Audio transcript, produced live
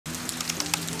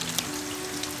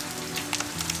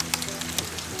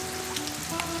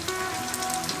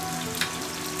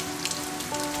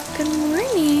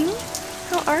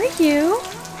are you?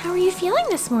 How are you feeling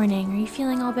this morning? Are you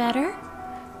feeling all better?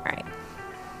 All right.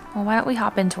 Well, why don't we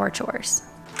hop into our chores?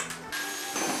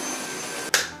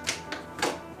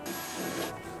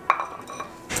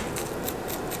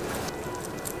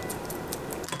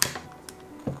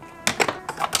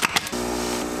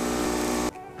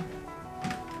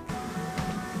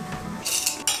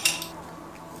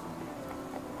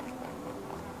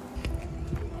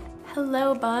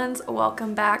 Hello buns,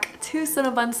 welcome back to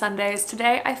Cinnabun Sundays.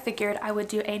 Today I figured I would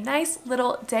do a nice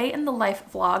little day in the life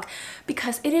vlog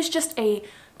because it is just a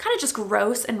kind of just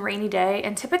gross and rainy day,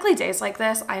 and typically days like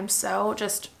this I am so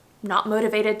just not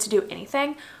motivated to do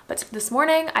anything. But this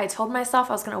morning I told myself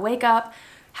I was gonna wake up,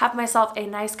 have myself a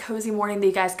nice cozy morning that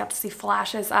you guys got to see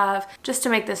flashes of, just to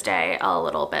make this day a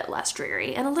little bit less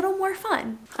dreary and a little more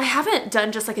fun. I haven't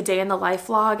done just like a day in the life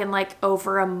vlog in like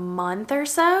over a month or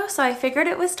so, so I figured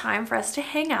it was time for us to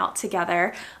hang out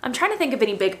together. I'm trying to think of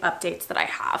any big updates that I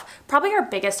have. Probably our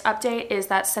biggest update is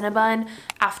that Cinnabun,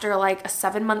 after like a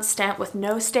 7-month stint with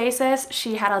no stasis,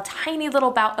 she had a tiny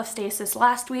little bout of stasis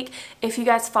last week. If you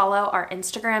guys follow our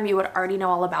Instagram, you would already know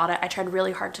all about it. I tried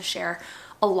really hard to share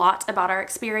a lot about our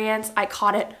experience. I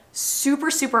caught it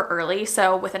super early,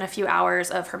 so within a few hours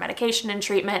of her medication and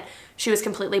treatment, she was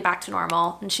completely back to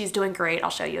normal and she's doing great. I'll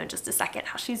show you in just a second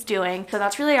how she's doing. So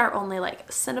that's really our only like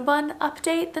Cinnabun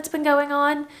update that's been going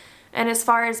on. And as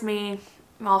far as me,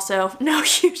 also no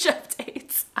huge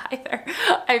updates either.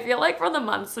 I feel like for the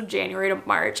months of January to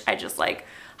March, I just like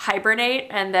hibernate,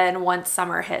 and then once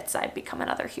summer hits, I become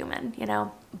another human, you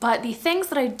know? But the things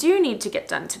that I do need to get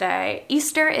done today,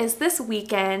 Easter is this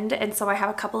weekend, and so I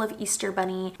have a couple of Easter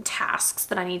bunny tasks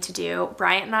that I need to do.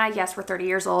 Bryant and I, yes, we're 30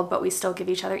 years old, but we still give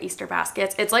each other Easter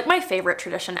baskets. It's like my favorite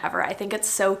tradition ever. I think it's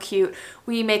so cute.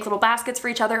 We make little baskets for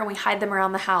each other and we hide them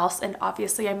around the house, and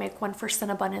obviously I make one for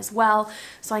Cinnabun as well.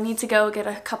 So I need to go get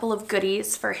a couple of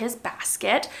goodies for his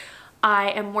basket.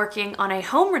 I am working on a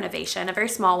home renovation, a very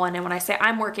small one, and when I say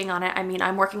I'm working on it, I mean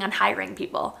I'm working on hiring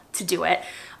people to do it.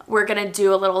 We're gonna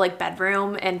do a little like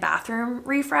bedroom and bathroom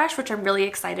refresh, which I'm really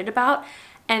excited about.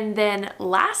 And then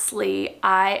lastly,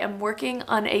 I am working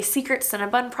on a secret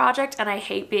Cinnabun project, and I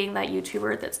hate being that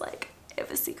YouTuber that's like, I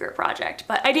have a secret project,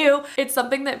 but I do. It's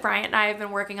something that Bryant and I have been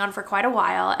working on for quite a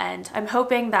while, and I'm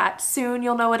hoping that soon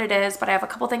you'll know what it is, but I have a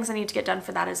couple things I need to get done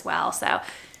for that as well. So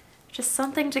just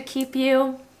something to keep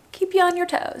you on your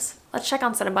toes. Let's check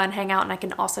on Cinnabun, hang out, and I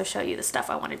can also show you the stuff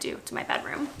I want to do to my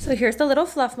bedroom. So here's the little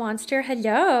fluff monster.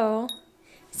 Hello.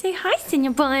 Say hi,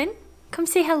 Cinnabun. Come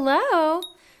say hello.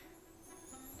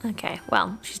 Okay,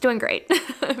 well, she's doing great.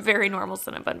 Very normal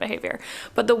Cinnabun behavior.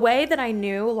 But the way that I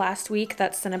knew last week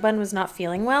that Cinnabun was not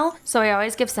feeling well, so I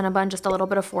always give Cinnabun just a little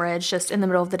bit of forage just in the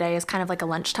middle of the day as kind of like a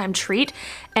lunchtime treat.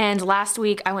 And last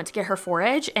week I went to get her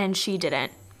forage and she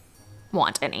didn't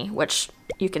want any, which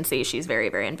you can see she's very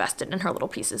invested in her little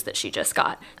pieces that she just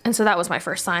got. And so that was my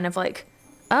first sign of like,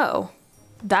 oh,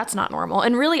 that's not normal.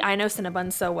 And really, I know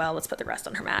Cinnabun so well. Let's put the rest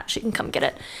on her mat. She can come get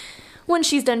it when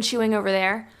she's done chewing over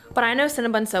there. But I know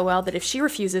Cinnabun so well that if she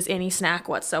refuses any snack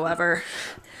whatsoever,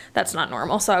 that's not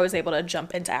normal. So I was able to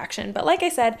jump into action. But like I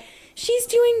said, she's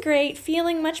doing great,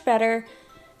 feeling much better.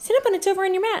 Cinnabun, it's over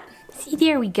on your mat. See,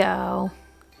 there we go.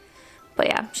 But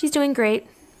yeah, she's doing great,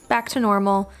 back to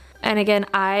normal. And again,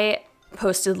 I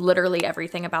posted literally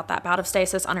everything about that bout of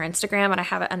stasis on our Instagram, and I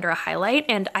have it under a highlight,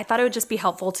 and I thought it would just be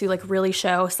helpful to like really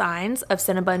show signs of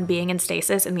Cinnabun being in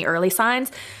stasis in the early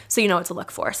signs so you know what to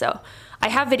look for. So I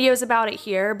have videos about it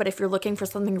here, but if you're looking for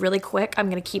something really quick, I'm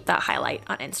gonna keep that highlight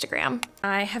on Instagram.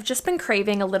 I have just been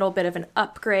craving a little bit of an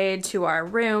upgrade to our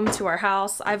room, to our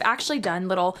house. I've actually done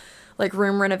little like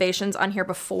room renovations on here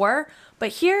before, but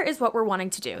here is what we're wanting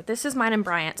to do. This is mine and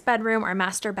Bryant's bedroom, our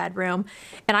master bedroom,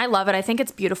 and I love it. I think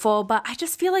it's beautiful, but I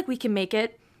just feel like we can make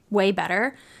it way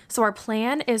better. So our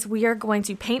plan is we are going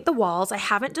to paint the walls. I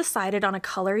haven't decided on a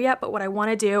color yet, but what I want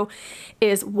to do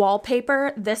is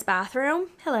wallpaper this bathroom.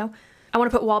 Hello. I want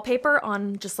to put wallpaper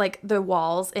on just like the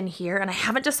walls in here, and I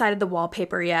haven't decided the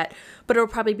wallpaper yet, but it'll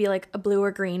probably be like a blue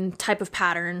or green type of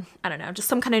pattern. I don't know, just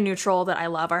some kind of neutral that I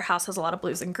love. Our house has a lot of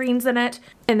blues and greens in it.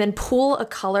 And then pull a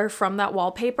color from that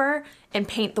wallpaper and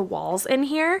paint the walls in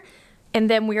here. And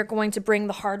then we are going to bring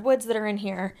the hardwoods that are in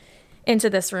here into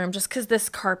this room, just because this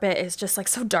carpet is just like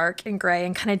so dark and gray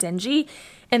and kind of dingy.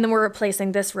 And then we're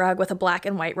replacing this rug with a black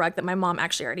and white rug that my mom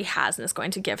actually already has and is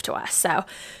going to give to us. So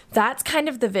that's kind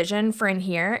of the vision for in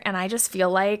here. And I just feel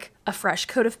like a fresh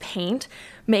coat of paint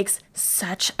makes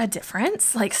such a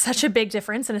difference, like such a big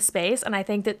difference in a space. And I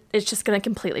think that it's just gonna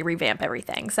completely revamp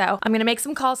everything. So I'm gonna make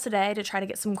some calls today to try to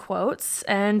get some quotes,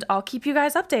 and I'll keep you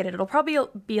guys updated. It'll probably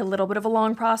be a little bit of a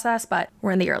long process, but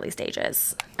we're in the early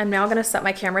stages. I'm now gonna set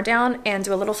my camera down and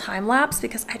do a little time lapse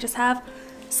because I just have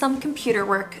some computer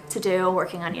work to do,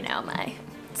 working on, you know, my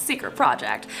secret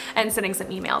project and sending some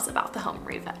emails about the home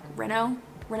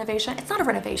renovation. It's not a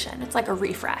renovation, it's like a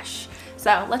refresh.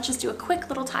 So let's just do a quick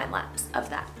little time lapse of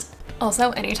that.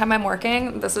 Also, anytime I'm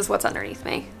working, this is what's underneath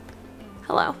me.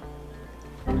 Hello.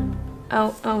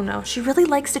 Oh no, she really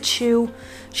likes to chew.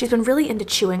 She's been really into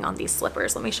chewing on these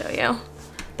slippers. Let me show you.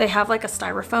 They have like a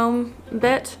styrofoam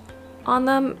bit on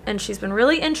them, and she's been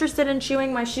really interested in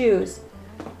chewing my shoes.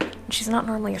 She's not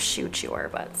normally a shoe chewer,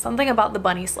 but something about the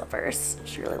bunny slippers,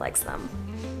 she really likes them.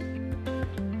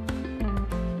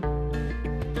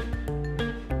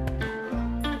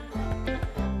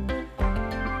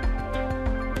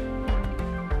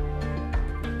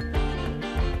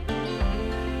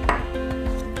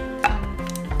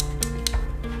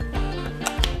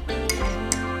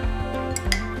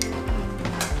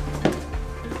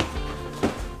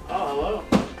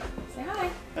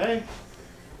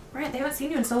 Bryant, they haven't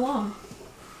seen you in so long.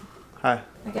 Hi.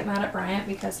 I get mad at Bryant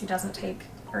because he doesn't take,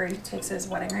 or he takes his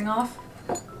wedding ring off.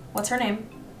 What's her name?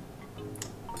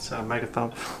 It's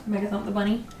𝒏𝒏𝒌�. 𝒏𝒏𝒌� the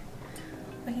bunny.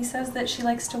 But he says that she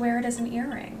likes to wear it as an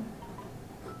earring.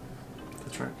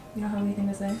 That's right. You don't have anything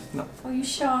to say? No. Oh, you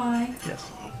shy? Yes.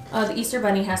 The Easter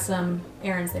bunny has some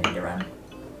errands they need to run.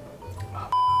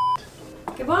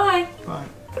 Goodbye. Bye.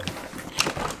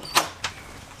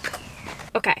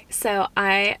 Okay, so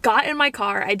I got in my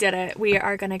car, I did it. We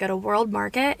are gonna go to World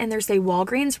Market, and there's a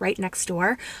Walgreens right next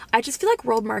door. I just feel like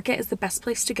World Market is the best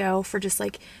place to go for just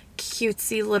like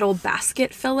cutesy little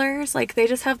basket fillers. Like they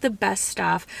just have the best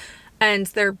stuff and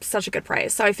they're such a good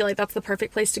price. So I feel like that's the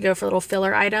perfect place to go for little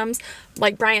filler items.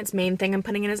 Like Bryant's main thing I'm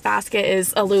putting in his basket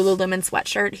is a Lululemon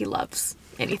sweatshirt. He loves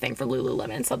anything for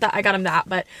Lululemon, so that I got him that.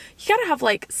 But you gotta have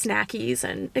like snackies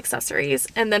and accessories,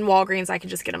 and then Walgreens I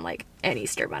can just get him like an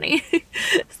Easter bunny.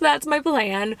 So that's my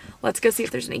plan. Let's go see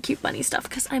if there's any cute bunny stuff,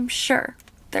 because I'm sure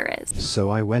there is. So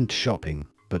I went shopping,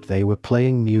 but they were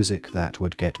playing music that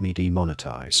would get me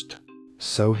demonetized.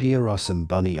 So here are some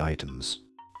bunny items.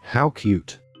 How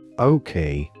cute.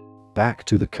 Okay, back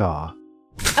to the car.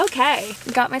 Okay,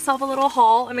 got myself a little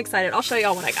haul. I'm excited. I'll show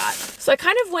y'all what I got. So I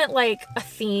kind of went like a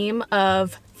theme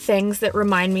of things that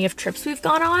remind me of trips we've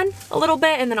gone on a little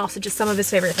bit, and then also just some of his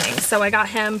favorite things. So I got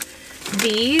him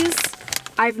these.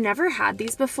 I've never had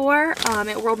these before.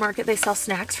 At World Market they sell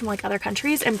snacks from like other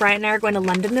countries, and Bryant and I are going to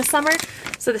London this summer.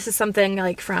 So this is something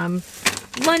like from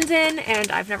London, and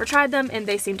I've never tried them and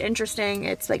they seemed interesting.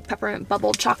 It's like peppermint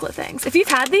bubbled chocolate things. If you've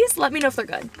had these, let me know if they're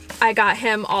good. I got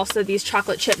him also these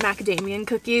chocolate chip macadamia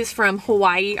cookies from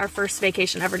Hawaii. Our first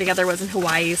vacation ever together was in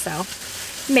Hawaii, so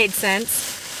made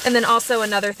sense. And then also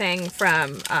another thing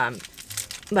from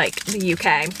like the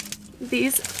UK,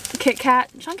 these Kit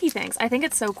Kat chunky things. I think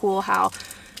it's so cool how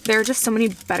there are just so many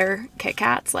better Kit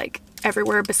Kats like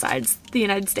everywhere besides the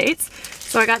United States.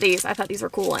 So I got these. I thought these were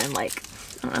cool, and like,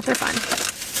 I don't know if they're fun.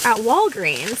 At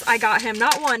Walgreens, I got him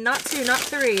not one, not two, not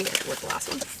three. What's the last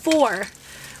one?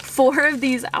 Four of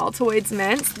these Altoids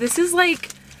mints. This is like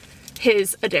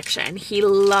his addiction. He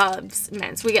loves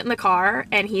mints. We get in the car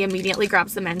and he immediately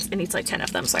grabs the mints and eats like 10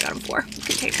 of them. So I got him 4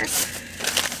 containers.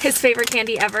 His favorite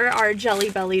candy ever are Jelly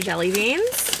Belly jelly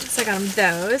beans. So I got him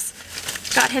those.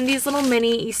 Got him these little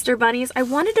mini Easter bunnies. I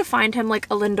wanted to find him like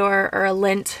a Lindor or a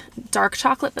Lindt dark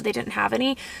chocolate, but they didn't have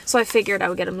any. So I figured I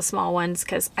would get him the small ones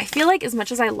because I feel like as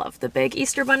much as I love the big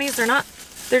Easter bunnies,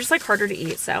 they're just like harder to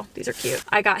eat. So these are cute.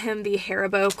 I got him the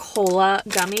Haribo Cola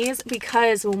gummies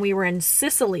because when we were in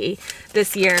Sicily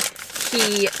this year,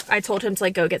 I told him to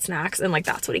like go get snacks, and like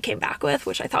that's what he came back with,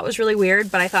 which I thought was really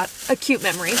weird, but I thought a cute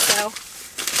memory. So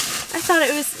I thought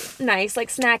it was nice, like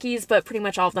snackies, but pretty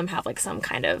much all of them have like some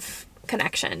kind of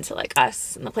connection to like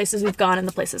us and the places we've gone and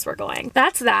the places we're going.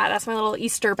 That's my little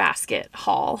Easter basket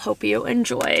haul. Hope you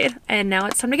enjoyed. And now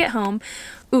it's time to get home.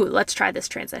 Ooh, let's try this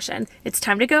transition. It's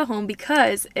time to go home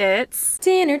because it's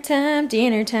dinner time,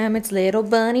 it's little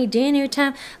bunny dinner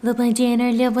time. Little bunny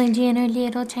dinner,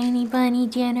 little tiny bunny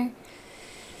dinner.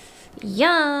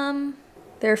 Yum.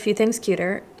 There are a few things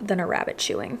cuter than a rabbit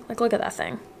chewing. Like, look at that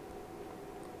thing.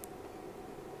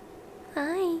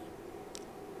 Hi.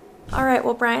 All right,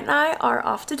 well, Bryant and I are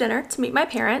off to dinner to meet my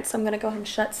parents. I'm gonna go ahead and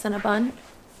shut Cinnabun.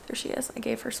 There she is. I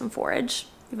gave her some forage,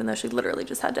 even though she literally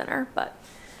just had dinner, but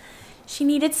She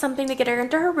needed something to get her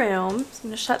into her room. So I'm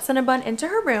gonna shut Cinnabun into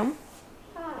her room.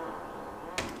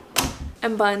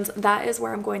 And buns, that is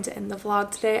where I'm going to end the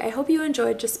vlog today. I hope you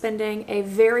enjoyed just spending a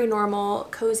very normal,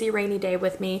 cozy, rainy day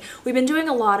with me. We've been doing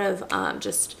a lot of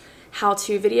just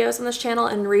how-to videos on this channel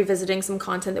and revisiting some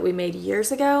content that we made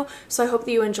years ago. So I hope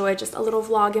that you enjoyed just a little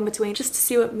vlog in between just to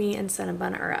see what me and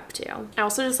Cinnabun are up to. I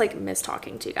also just like miss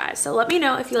talking to you guys. So let me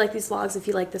know if you like these vlogs, if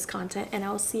you like this content, and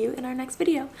I will see you in our next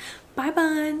video. Bye,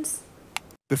 buns.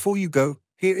 Before you go,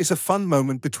 here is a fun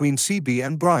moment between CB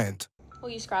and Bryant. Will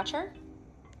you scratch her?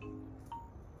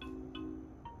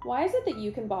 Why is it that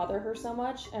you can bother her so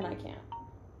much and I can't?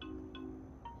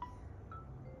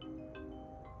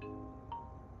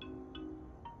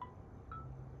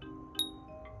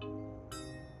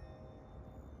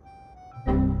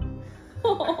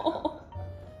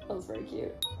 That was very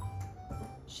cute.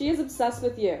 She is obsessed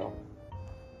with you.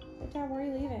 Hey, Dad, where are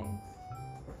you leaving?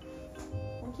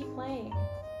 I want to keep playing.